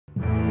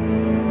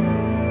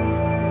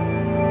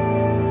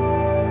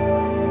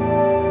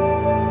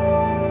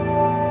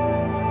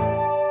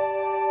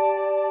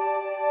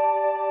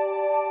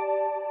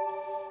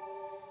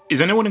Is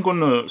anyone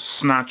going to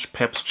snatch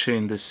Pep's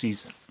chain this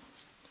season?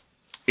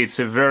 It's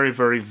a very,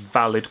 very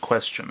valid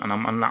question, and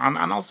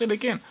I'll say it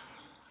again.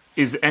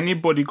 Is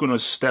anybody going to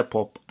step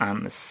up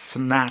and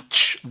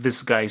snatch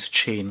this guy's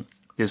chain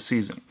this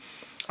season?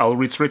 I'll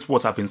reiterate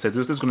what I've been saying.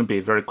 This is going to be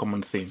a very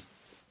common theme.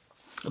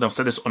 And I've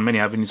said this on many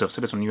avenues. I've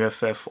said this on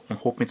UFF, on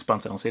Hope Meets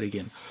Banter, and I'll say it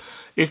again.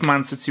 If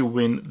Man City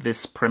win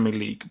this Premier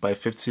League by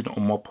 15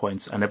 or more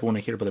points, I never want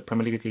to hear about the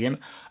Premier League again,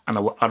 and I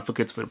will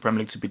advocate for the Premier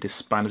League to be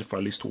disbanded for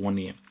at least 1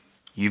 year.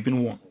 You've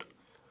been warned.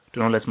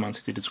 Do not let Man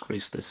City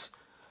disgrace this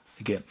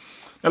again.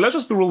 Now let's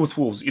just be real with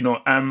Wolves.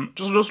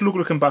 Just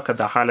looking back at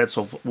the highlights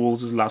of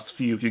Wolves' last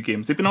few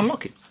games, they've been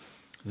unlucky.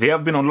 They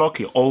have been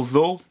unlucky,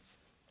 although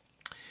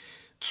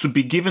to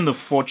be given the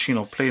fortune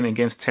of playing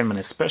against 10 men,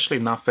 especially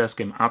in that first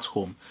game at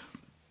home,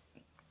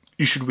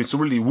 you should win. So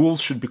really, Wolves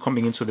should be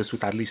coming into this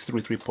with at least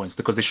 3 points,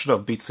 because they should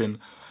have beaten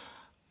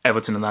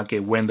Everton in that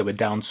game when they were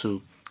down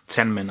to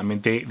 10 men. I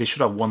mean, they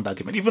should have won that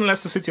game. And even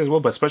Leicester City as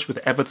well, but especially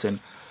with Everton,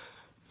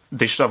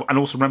 they should have. And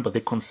also remember,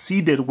 they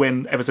conceded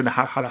when Everton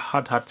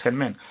had 10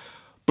 men.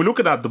 But look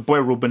at that, the boy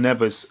Ruben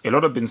Neves. A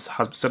lot has been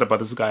said about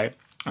this guy.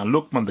 And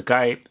look, man, the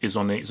guy is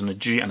on a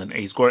G and an A.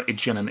 He's got a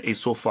G and an A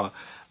so far.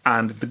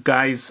 And the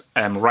guy's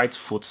right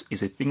foot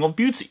is a thing of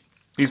beauty.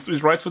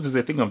 His right foot is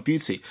a thing of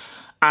beauty.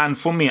 And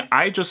for me,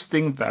 I just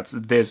think that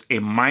there is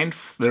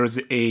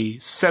a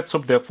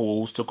setup there for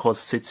Wolves to cause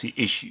City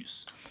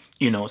issues.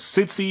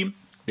 City,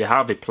 they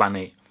have a plan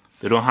A.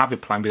 They don't have a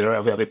plan B. They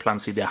don't have a plan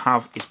C. They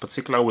have a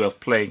particular way of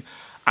playing,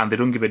 and they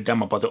don't give a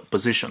damn about the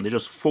opposition. They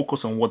just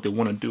focus on what they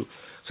want to do.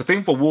 So I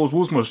think for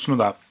Wolves must know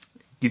that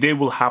they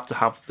will have to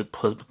have the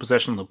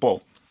possession of the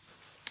ball.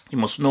 You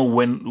must know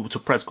when to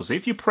press, because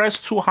if you press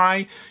too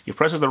high, you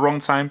press at the wrong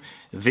time,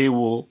 they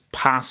will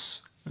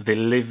pass the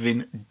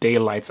living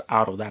daylights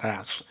out of that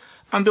ass.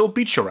 And they'll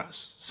beat your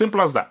ass. Simple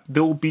as that.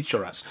 They'll beat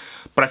your ass.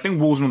 But I think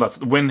Wolves know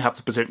that when they have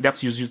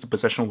to use the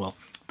possession well.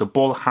 The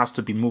ball has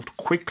to be moved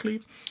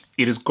quickly.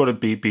 It has got to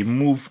be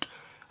moved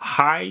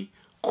high,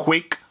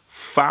 quick,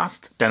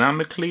 fast,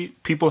 dynamically.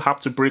 People have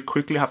to break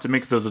quickly, have to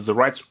make the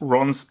right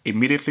runs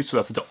immediately so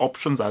that the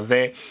options are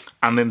there.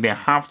 And then they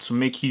have to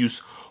make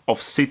use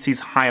of City's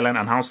high line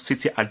and how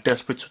City are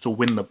desperate to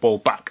win the ball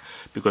back.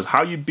 Because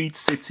how you beat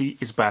City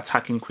is by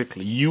attacking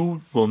quickly.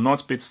 You will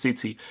not beat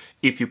City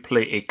if you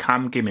play a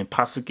calm game, a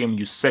passive game.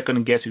 You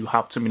second guess, you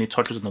have too many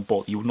touches on the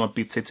ball. You will not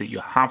beat City.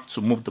 You have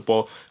to move the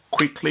ball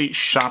quickly,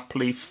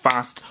 sharply,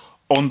 fast,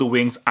 on the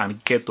wings,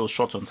 and get those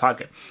shots on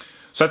target.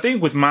 So I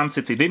think with Man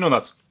City, they know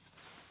that.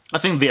 I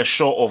think they are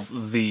sure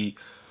of the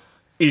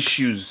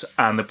issues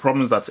and the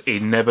problems that a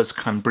Neves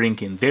can bring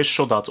in. They're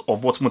sure that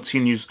of what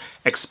Moutinho's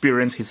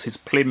experience, his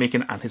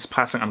playmaking and his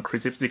passing and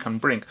creativity can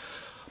bring.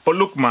 But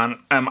look, man,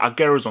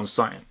 Aguero is on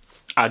sign.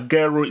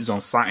 Aguero is on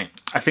sign.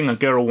 I think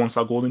Aguero wants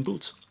a golden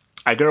boot.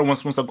 Aguero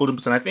wants a golden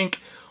boot, and I think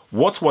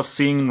what we're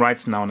seeing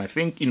right now, and I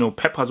think,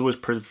 Pep has always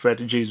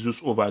preferred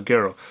Jesus over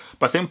Aguero,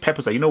 but I think Pep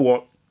is like, you know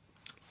what?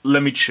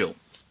 Let me chill.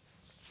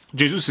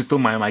 Jesus is still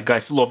my guy. I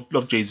still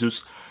love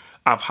Jesus.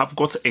 I've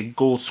got a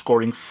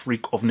goal-scoring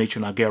freak of nature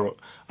in Aguero.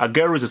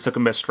 Aguero is the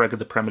second best striker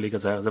the Premier League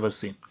has ever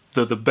seen.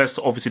 The best,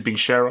 obviously, being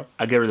Shearer.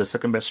 Aguero is the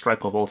second best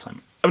striker of all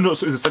time. So he's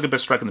the second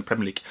best striker in the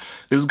Premier League.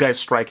 This guy's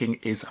striking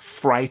is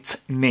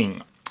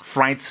frightening.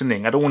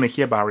 Frightening. I don't want to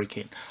hear about Harry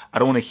Kane. I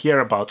don't want to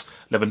hear about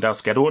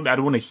Lewandowski. I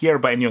don't want to hear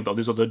about any of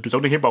these other dudes. I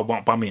want to hear about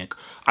Aubameyang.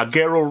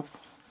 Aguero.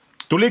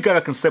 The only guy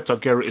that can step to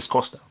Aguero is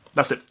Costa.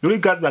 That's it. The only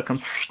guy that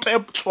can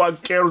step to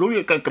Aguero, the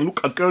only guy that can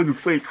look Aguero in the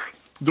face.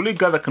 The only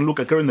guy that can look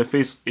Aguero in the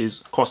face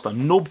is Costa.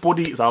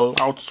 Nobody is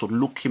allowed to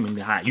look him in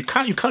the eye. You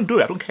can't do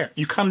it. I don't care.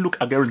 You can't look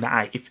Aguero in the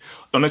eye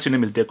unless your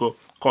name is Diego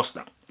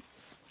Costa.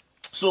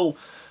 So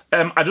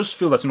I just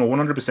feel that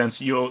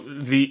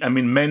 100%.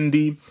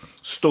 Mendy,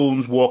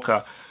 Stones,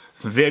 Walker,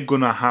 they're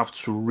gonna have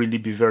to really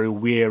be very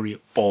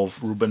wary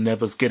of Ruben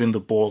Neves getting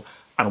the ball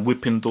and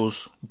whipping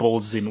those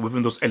balls in,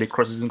 whipping those early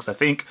crosses in. Because I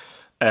think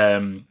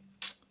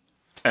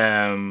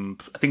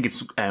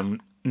it's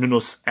Nuno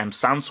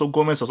Santo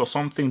Gomez or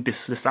something. De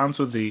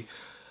Santo, the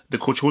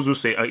coach, who's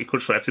also a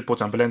coach for FC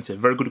Porto and Valencia,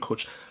 very good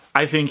coach.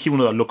 I think he will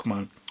know that, look,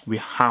 man, we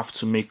have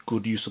to make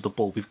good use of the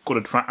ball. We've got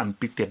to try and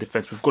beat their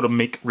defense. We've got to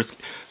make risk.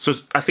 So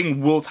I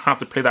think we'll have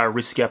to play that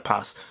riskier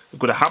pass. We've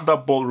got to have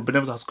that ball. Ruben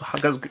Neves has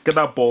to get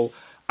that ball,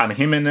 and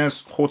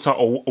Jimenez, Jota,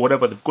 or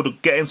whatever, they've got to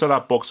get inside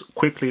that box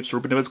quickly so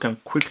Ruben Neves can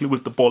quickly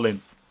whip the ball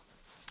in.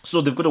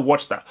 So they've got to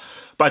watch that.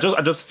 But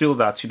I just feel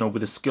that,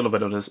 with the skill of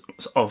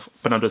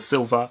Bernardo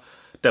Silva,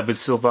 David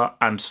Silva,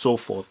 and so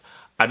forth,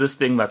 I just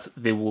think that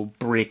they will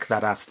break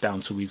that ass down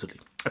too easily.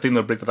 I think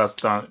they'll break that ass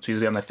down too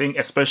easily. And I think,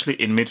 especially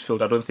in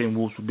midfield, I don't think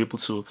Wolves will be able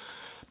to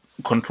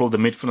control the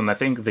midfield. And I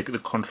think the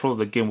control of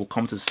the game will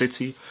come to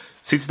City.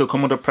 City will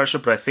come under pressure,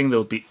 but I think there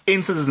will be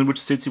instances in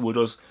which City will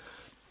just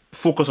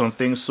focus on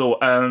things. So,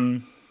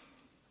 3-1.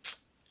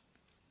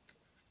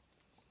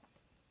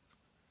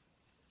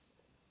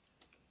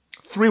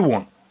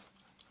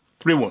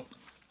 3-1.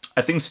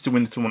 I think City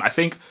win 3-1. I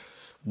think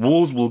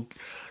Wolves will...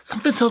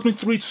 Something tells me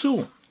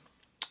 3-2.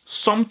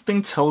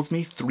 Something tells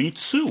me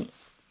 3-2.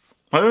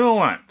 I don't know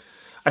why.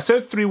 I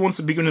said 3-1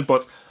 to begin with,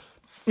 but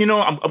you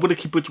know, I'm going to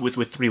keep it with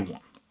 3-1.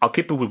 I'll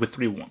keep it with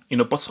 3-1. You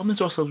know, but something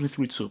else tells me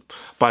 3-2.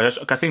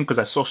 But I think because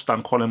I saw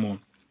Stan Coleman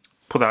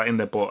put that in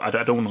there, but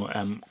I don't want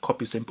to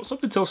copy him. But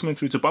something tells me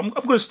 3-2. But I'm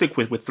going to stick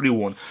with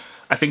 3-1.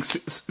 I think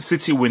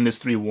City win this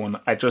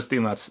 3-1. I just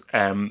think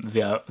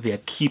that their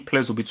key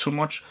players will be too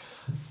much.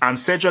 And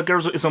Sergio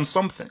Aguero is on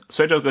something.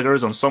 Sergio Aguero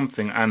is on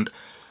something, and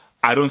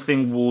I don't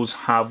think Wolves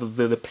have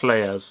the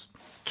players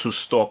to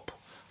stop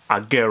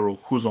Aguero,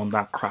 who's on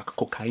that crack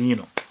cocaine.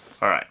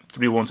 All right,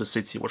 3-1 to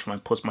City. Watch my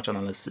post-match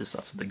analysis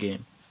after the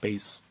game.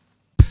 Peace.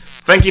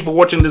 Thank you for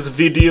watching this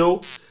video.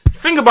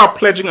 Think about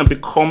pledging and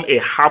become a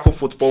Half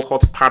Football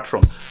Hot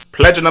patron.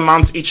 Pledge an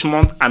amount each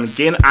month and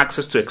gain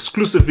access to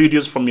exclusive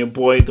videos from your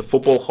boy, the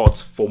Football Hot,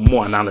 for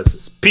more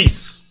analysis.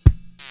 Peace.